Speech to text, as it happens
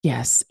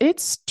Yes,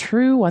 it's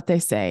true what they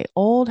say.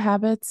 Old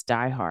habits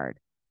die hard.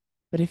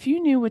 But if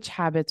you knew which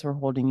habits were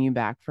holding you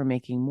back from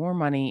making more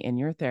money in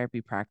your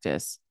therapy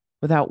practice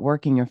without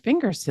working your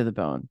fingers to the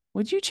bone,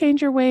 would you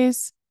change your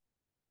ways?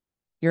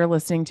 You're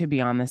listening to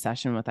Beyond the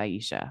Session with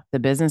Aisha, the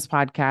business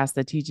podcast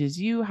that teaches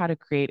you how to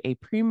create a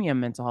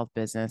premium mental health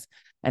business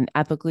and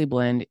ethically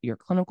blend your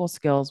clinical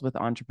skills with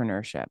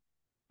entrepreneurship.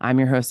 I'm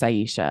your host,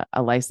 Aisha,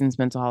 a licensed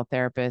mental health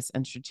therapist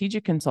and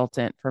strategic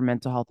consultant for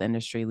mental health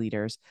industry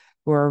leaders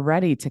who are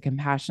ready to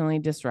compassionately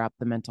disrupt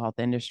the mental health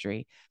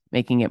industry,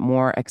 making it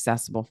more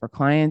accessible for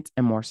clients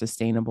and more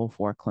sustainable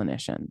for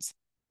clinicians.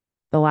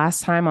 The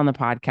last time on the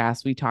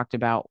podcast, we talked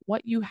about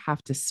what you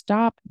have to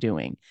stop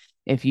doing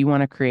if you want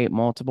to create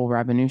multiple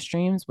revenue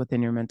streams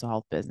within your mental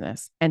health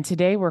business. And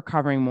today we're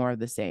covering more of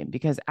the same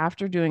because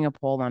after doing a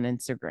poll on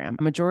Instagram,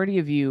 a majority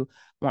of you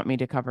want me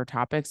to cover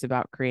topics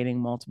about creating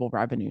multiple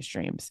revenue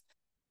streams.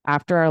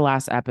 After our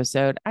last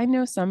episode, I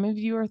know some of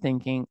you are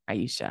thinking,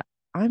 Aisha,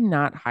 I'm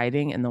not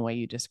hiding in the way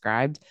you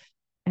described,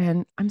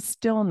 and I'm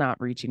still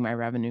not reaching my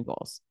revenue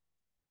goals.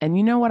 And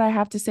you know what I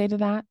have to say to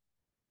that?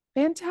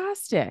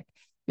 Fantastic,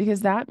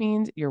 because that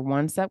means you're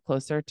one step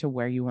closer to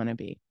where you want to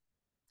be.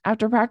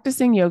 After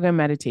practicing yoga and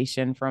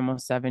meditation for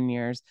almost 7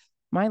 years,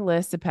 my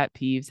list of pet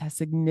peeves has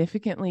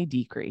significantly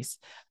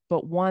decreased.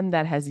 But one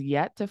that has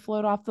yet to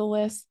float off the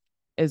list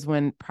is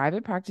when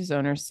private practice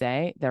owners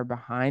say they're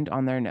behind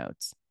on their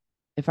notes.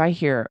 If I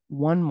hear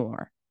one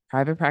more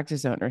private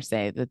practice owner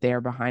say that they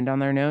are behind on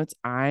their notes,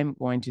 I'm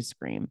going to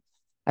scream.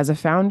 As a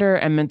founder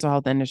and mental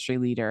health industry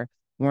leader,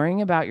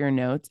 worrying about your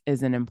notes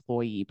is an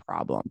employee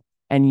problem,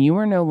 and you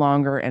are no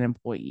longer an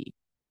employee.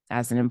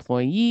 As an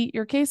employee,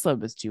 your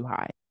caseload was too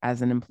high.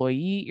 As an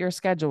employee, your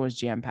schedule was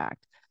jam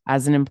packed.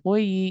 As an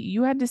employee,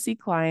 you had to see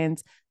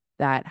clients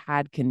that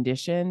had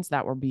conditions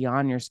that were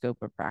beyond your scope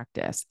of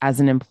practice.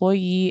 As an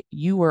employee,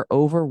 you were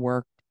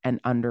overworked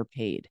and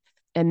underpaid.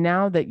 And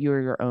now that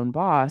you're your own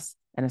boss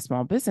and a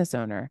small business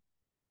owner,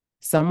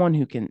 someone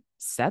who can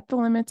set the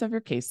limits of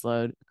your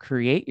caseload,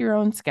 create your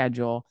own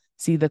schedule,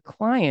 see the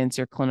clients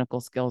your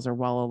clinical skills are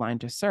well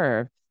aligned to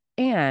serve,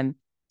 and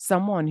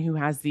someone who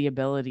has the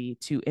ability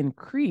to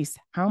increase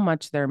how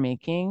much they're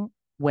making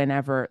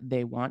whenever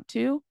they want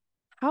to.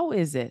 How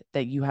is it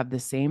that you have the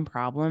same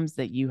problems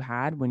that you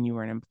had when you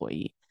were an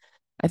employee?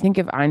 I think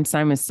if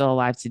Einstein was still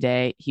alive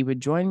today, he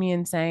would join me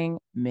in saying,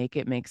 make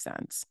it make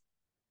sense.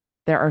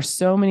 There are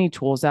so many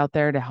tools out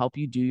there to help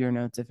you do your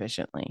notes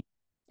efficiently.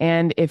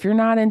 And if you're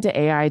not into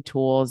AI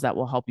tools that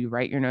will help you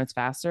write your notes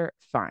faster,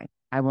 fine.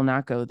 I will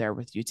not go there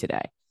with you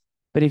today.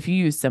 But if you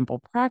use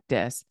Simple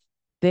Practice,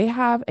 they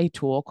have a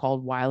tool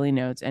called Wiley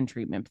Notes and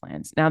Treatment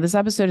Plans. Now, this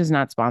episode is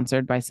not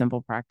sponsored by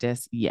Simple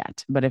Practice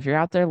yet, but if you're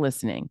out there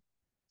listening,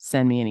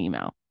 send me an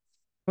email.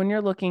 When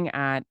you're looking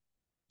at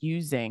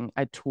using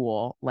a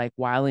tool like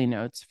Wiley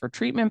Notes for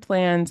treatment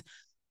plans,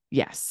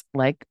 yes,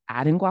 like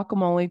adding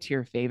guacamole to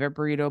your favorite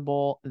burrito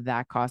bowl,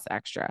 that costs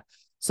extra.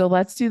 So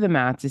let's do the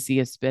math to see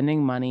if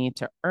spending money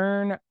to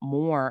earn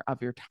more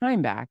of your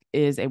time back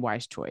is a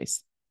wise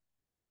choice.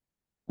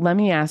 Let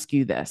me ask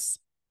you this.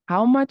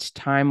 How much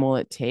time will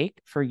it take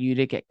for you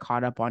to get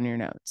caught up on your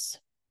notes?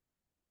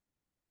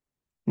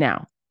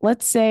 Now,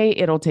 let's say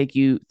it'll take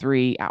you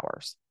 3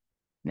 hours.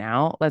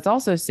 Now, let's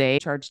also say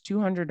charge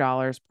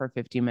 $200 per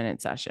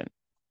 50-minute session.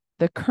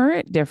 The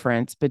current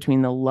difference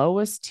between the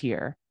lowest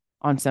tier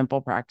on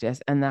Simple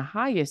Practice and the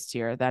highest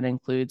tier that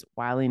includes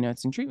Wiley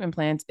Notes and Treatment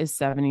Plans is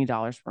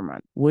 $70 per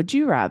month. Would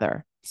you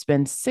rather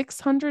spend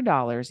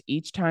 $600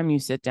 each time you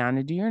sit down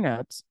to do your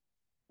notes,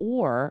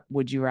 or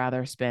would you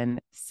rather spend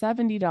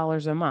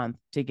 $70 a month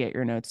to get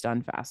your notes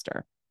done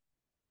faster?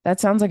 That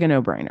sounds like a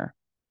no-brainer.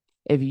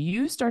 If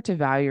you start to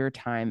value your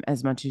time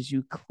as much as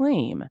you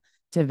claim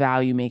to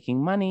value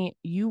making money,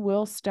 you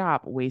will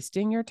stop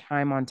wasting your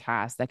time on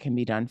tasks that can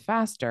be done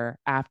faster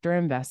after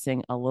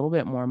investing a little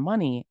bit more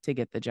money to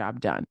get the job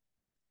done.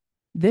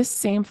 This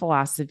same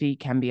philosophy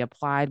can be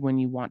applied when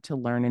you want to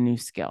learn a new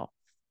skill.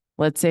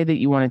 Let's say that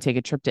you want to take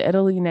a trip to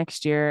Italy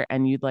next year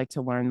and you'd like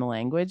to learn the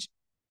language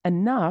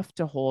enough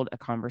to hold a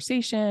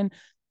conversation,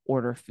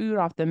 order food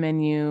off the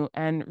menu,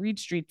 and read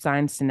street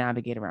signs to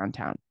navigate around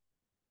town.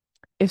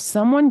 If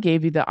someone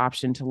gave you the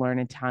option to learn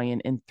Italian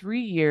in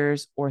 3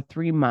 years or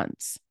 3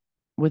 months,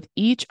 with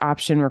each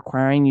option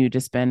requiring you to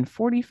spend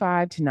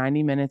 45 to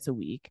 90 minutes a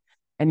week,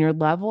 and your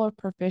level of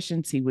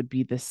proficiency would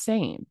be the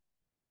same,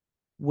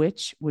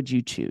 which would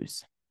you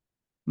choose?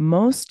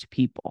 Most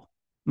people,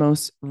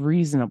 most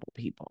reasonable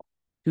people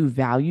who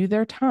value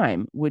their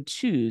time would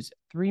choose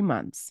 3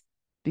 months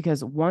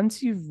because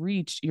once you've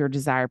reached your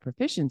desired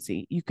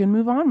proficiency, you can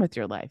move on with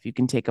your life. You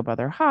can take up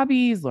other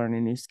hobbies, learn a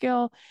new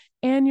skill,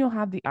 and you'll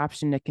have the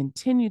option to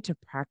continue to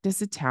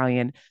practice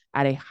Italian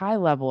at a high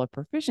level of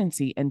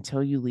proficiency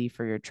until you leave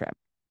for your trip.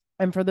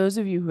 And for those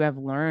of you who have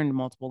learned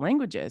multiple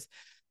languages,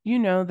 you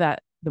know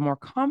that the more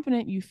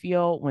confident you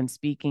feel when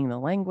speaking the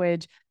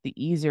language, the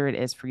easier it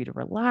is for you to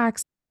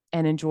relax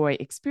and enjoy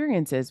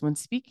experiences when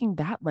speaking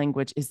that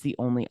language is the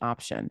only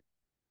option.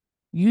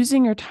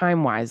 Using your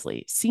time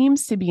wisely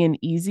seems to be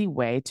an easy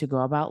way to go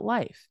about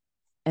life.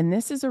 And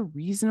this is a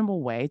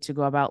reasonable way to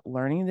go about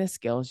learning the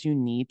skills you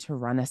need to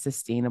run a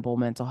sustainable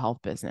mental health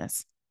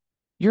business.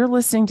 You're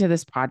listening to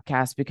this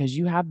podcast because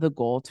you have the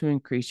goal to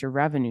increase your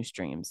revenue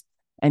streams.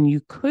 And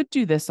you could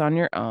do this on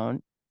your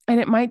own, and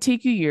it might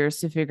take you years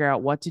to figure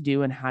out what to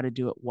do and how to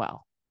do it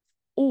well.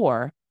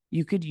 Or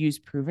you could use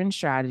proven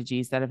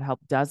strategies that have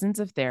helped dozens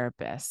of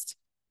therapists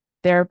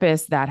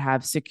that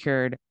have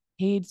secured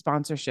paid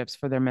sponsorships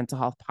for their mental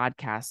health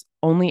podcasts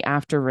only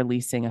after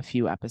releasing a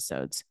few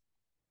episodes.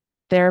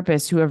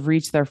 Therapists who have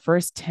reached their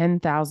first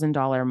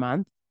 $10,000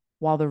 month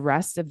while the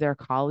rest of their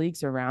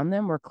colleagues around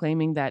them were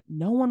claiming that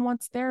no one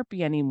wants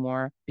therapy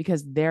anymore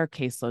because their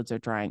caseloads are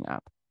drying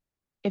up.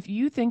 If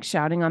you think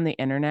shouting on the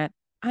internet,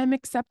 "I'm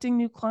accepting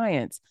new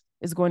clients,"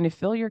 is going to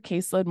fill your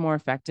caseload more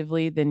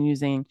effectively than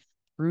using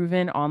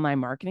proven online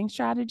marketing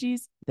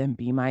strategies, then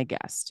be my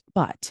guest.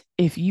 But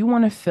if you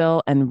want to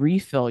fill and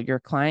refill your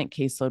client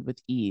caseload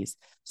with ease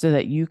so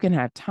that you can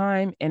have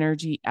time,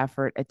 energy,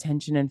 effort,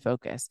 attention, and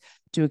focus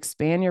to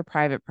expand your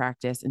private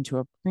practice into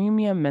a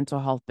premium mental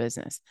health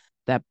business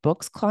that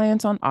books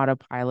clients on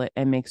autopilot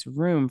and makes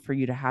room for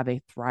you to have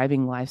a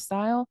thriving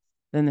lifestyle,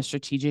 then the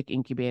Strategic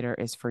Incubator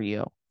is for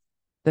you.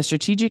 The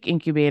Strategic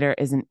Incubator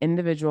is an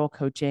individual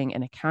coaching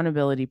and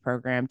accountability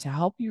program to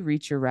help you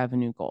reach your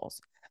revenue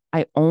goals.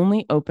 I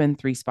only open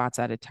 3 spots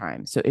at a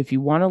time. So if you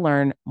want to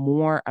learn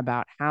more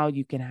about how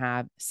you can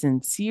have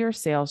sincere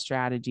sales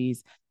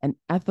strategies and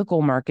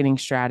ethical marketing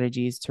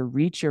strategies to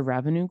reach your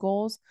revenue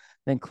goals,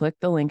 then click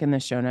the link in the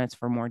show notes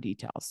for more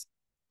details.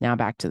 Now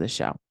back to the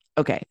show.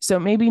 Okay, so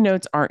maybe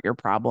notes aren't your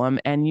problem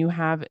and you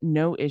have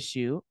no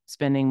issue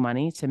spending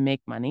money to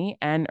make money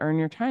and earn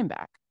your time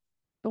back.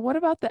 But what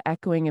about the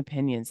echoing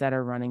opinions that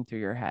are running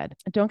through your head?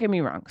 Don't get me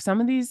wrong. Some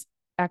of these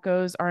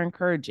echoes are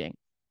encouraging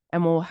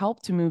and will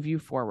help to move you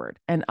forward,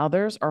 and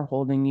others are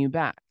holding you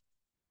back.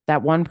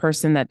 That one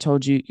person that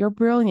told you you're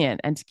brilliant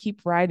and to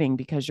keep writing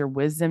because your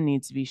wisdom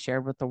needs to be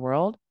shared with the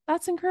world,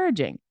 that's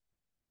encouraging.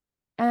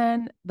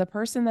 And the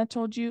person that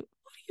told you,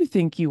 "Who do you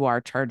think you are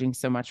charging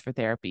so much for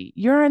therapy?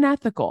 You're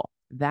unethical,"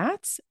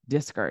 that's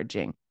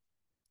discouraging.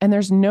 And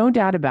there's no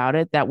doubt about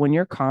it that when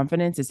your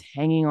confidence is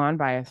hanging on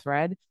by a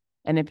thread,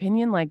 an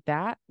opinion like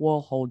that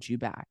will hold you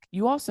back.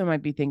 You also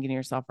might be thinking to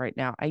yourself right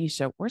now,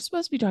 "Aisha, we're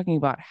supposed to be talking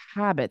about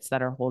habits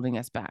that are holding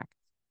us back."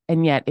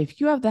 And yet, if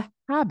you have the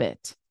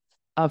habit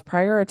of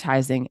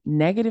prioritizing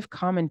negative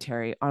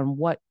commentary on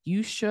what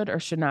you should or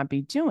should not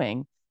be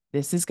doing,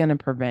 this is going to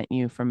prevent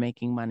you from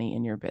making money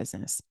in your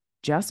business.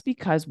 Just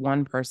because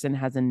one person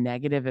has a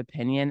negative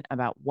opinion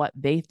about what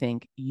they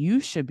think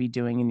you should be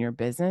doing in your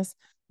business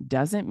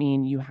doesn't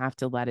mean you have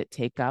to let it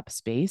take up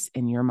space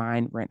in your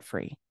mind rent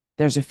free.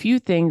 There's a few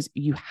things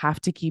you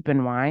have to keep in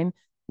mind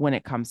when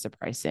it comes to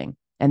pricing,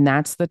 and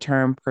that's the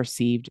term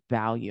perceived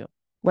value.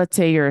 Let's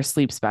say you're a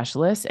sleep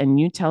specialist and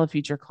you tell a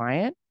future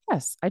client,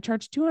 "Yes, I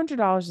charge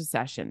 $200 a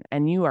session,"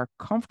 and you are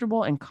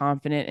comfortable and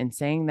confident in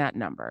saying that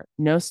number.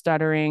 No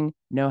stuttering,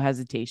 no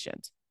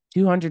hesitations,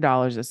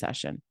 $200 a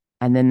session.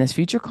 And then this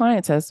future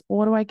client says, "Well,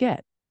 what do I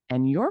get?"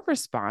 And your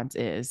response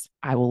is,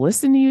 "I will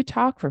listen to you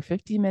talk for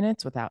 50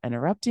 minutes without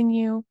interrupting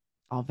you.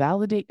 I'll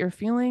validate your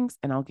feelings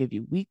and I'll give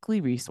you weekly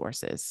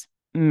resources."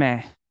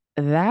 Meh.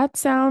 That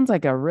sounds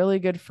like a really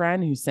good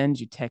friend who sends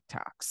you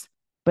TikToks.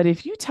 But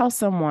if you tell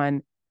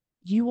someone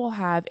you will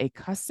have a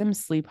custom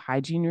sleep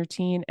hygiene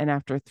routine, and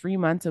after 3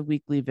 months of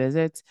weekly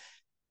visits,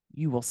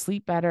 you will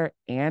sleep better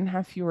and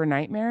have fewer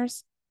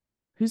nightmares,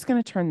 who's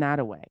going to turn that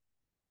away?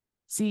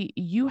 See,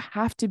 you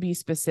have to be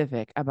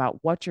specific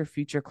about what your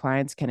future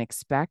clients can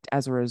expect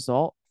as a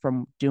result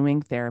from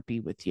doing therapy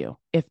with you.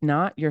 If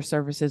not, your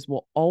services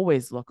will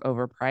always look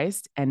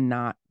overpriced and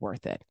not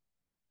worth it.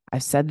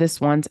 I've said this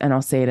once and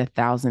I'll say it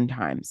 1,000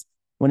 times.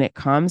 When it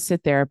comes to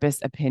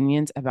therapists'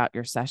 opinions about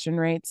your session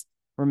rates,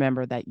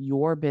 remember that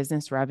your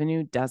business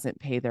revenue doesn't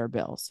pay their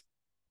bills.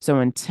 So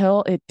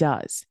until it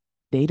does,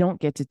 they don't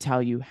get to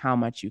tell you how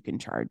much you can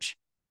charge.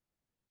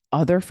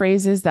 Other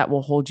phrases that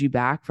will hold you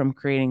back from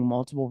creating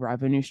multiple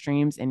revenue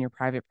streams in your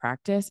private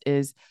practice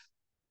is,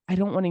 "I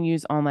don't want to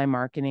use online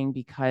marketing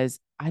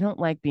because I don't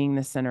like being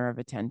the center of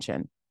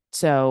attention."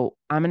 So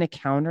I'm going to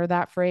counter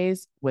that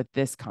phrase with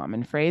this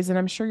common phrase, and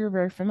I'm sure you're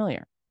very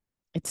familiar.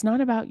 "It's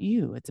not about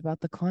you, it's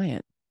about the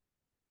client."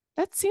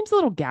 That seems a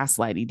little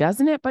gaslighty,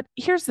 doesn't it? But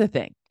here's the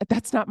thing,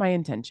 that's not my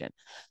intention.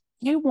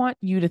 I want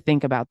you to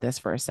think about this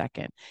for a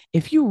second.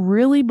 If you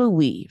really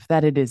believe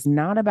that it is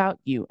not about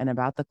you and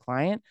about the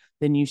client,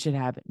 then you should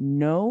have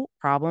no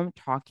problem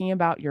talking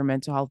about your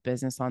mental health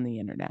business on the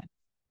internet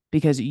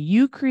because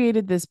you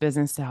created this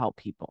business to help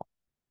people.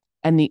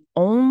 And the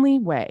only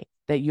way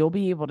that you'll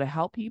be able to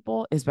help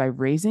people is by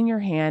raising your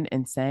hand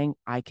and saying,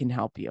 "I can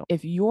help you."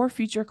 If your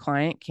future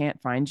client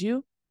can't find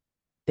you,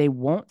 they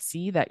won't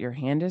see that your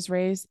hand is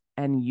raised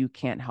and you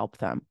can't help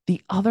them.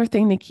 The other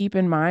thing to keep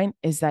in mind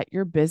is that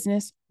your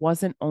business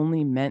wasn't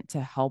only meant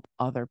to help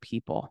other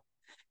people,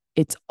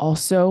 it's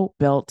also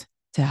built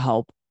to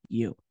help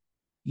you.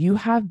 You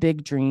have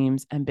big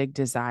dreams and big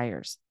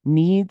desires,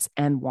 needs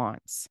and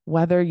wants.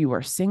 Whether you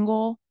are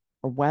single,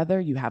 or whether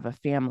you have a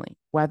family,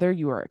 whether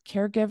you are a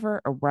caregiver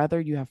or whether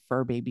you have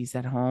fur babies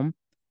at home,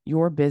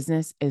 your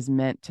business is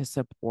meant to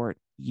support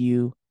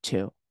you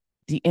too.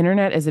 The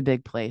internet is a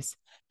big place.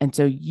 And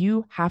so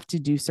you have to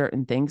do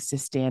certain things to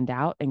stand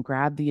out and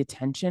grab the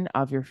attention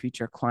of your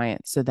future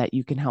clients so that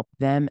you can help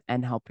them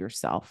and help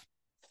yourself.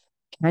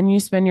 Can you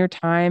spend your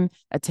time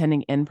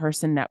attending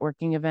in-person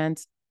networking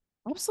events?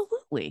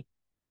 Absolutely.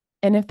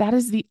 And if that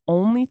is the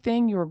only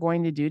thing you are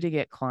going to do to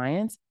get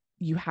clients,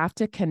 you have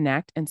to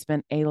connect and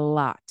spend a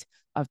lot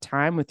of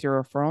time with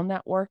your referral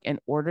network in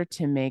order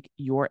to make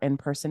your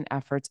in-person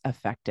efforts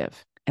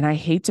effective. And I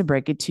hate to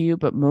break it to you,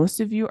 but most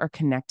of you are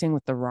connecting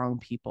with the wrong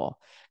people,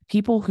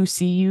 people who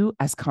see you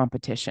as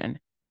competition.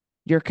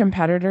 Your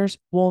competitors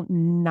will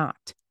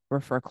not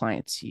refer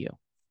clients to you,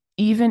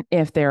 even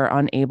if they're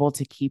unable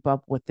to keep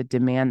up with the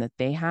demand that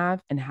they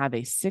have and have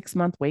a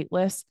 6-month wait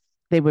list.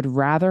 They would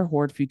rather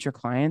hoard future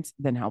clients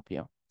than help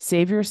you.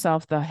 Save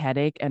yourself the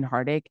headache and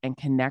heartache and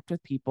connect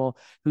with people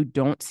who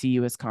don't see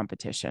you as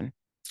competition.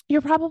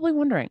 You're probably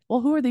wondering,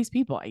 well, who are these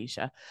people,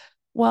 Aisha?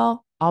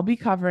 Well, I'll be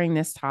covering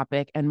this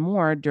topic and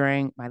more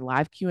during my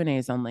live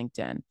Q&As on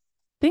LinkedIn.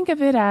 Think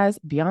of it as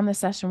Beyond the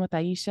Session with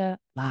Aisha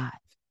live.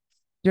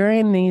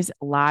 During these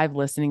live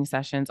listening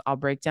sessions, I'll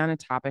break down a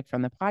topic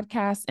from the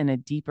podcast in a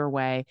deeper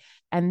way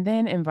and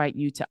then invite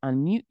you to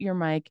unmute your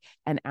mic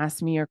and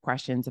ask me your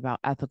questions about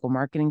ethical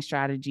marketing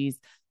strategies,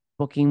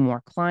 booking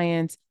more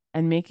clients,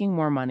 and making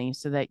more money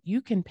so that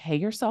you can pay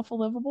yourself a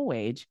livable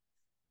wage,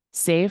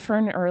 save for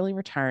an early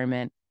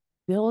retirement,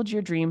 build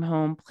your dream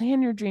home,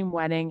 plan your dream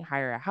wedding,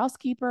 hire a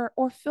housekeeper,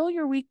 or fill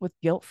your week with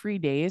guilt-free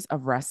days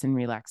of rest and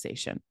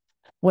relaxation.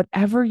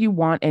 Whatever you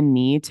want and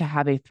need to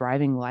have a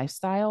thriving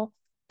lifestyle,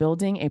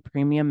 building a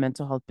premium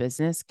mental health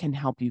business can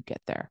help you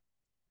get there.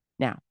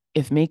 Now,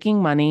 if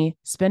making money,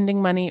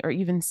 spending money, or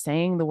even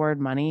saying the word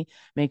money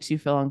makes you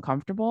feel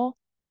uncomfortable,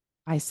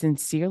 I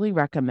sincerely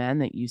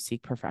recommend that you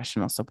seek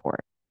professional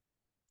support.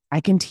 I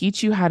can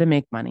teach you how to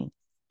make money,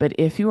 but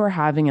if you are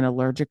having an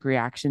allergic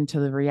reaction to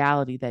the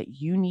reality that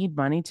you need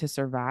money to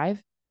survive,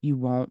 you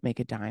won't make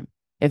a dime.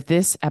 If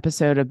this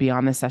episode of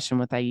Beyond the Session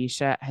with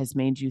Aisha has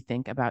made you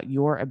think about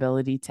your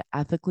ability to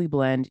ethically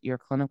blend your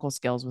clinical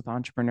skills with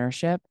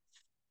entrepreneurship,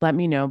 let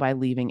me know by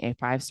leaving a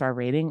 5-star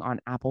rating on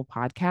Apple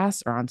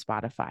Podcasts or on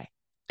Spotify.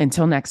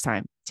 Until next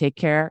time, take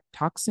care,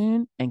 talk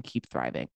soon, and keep thriving.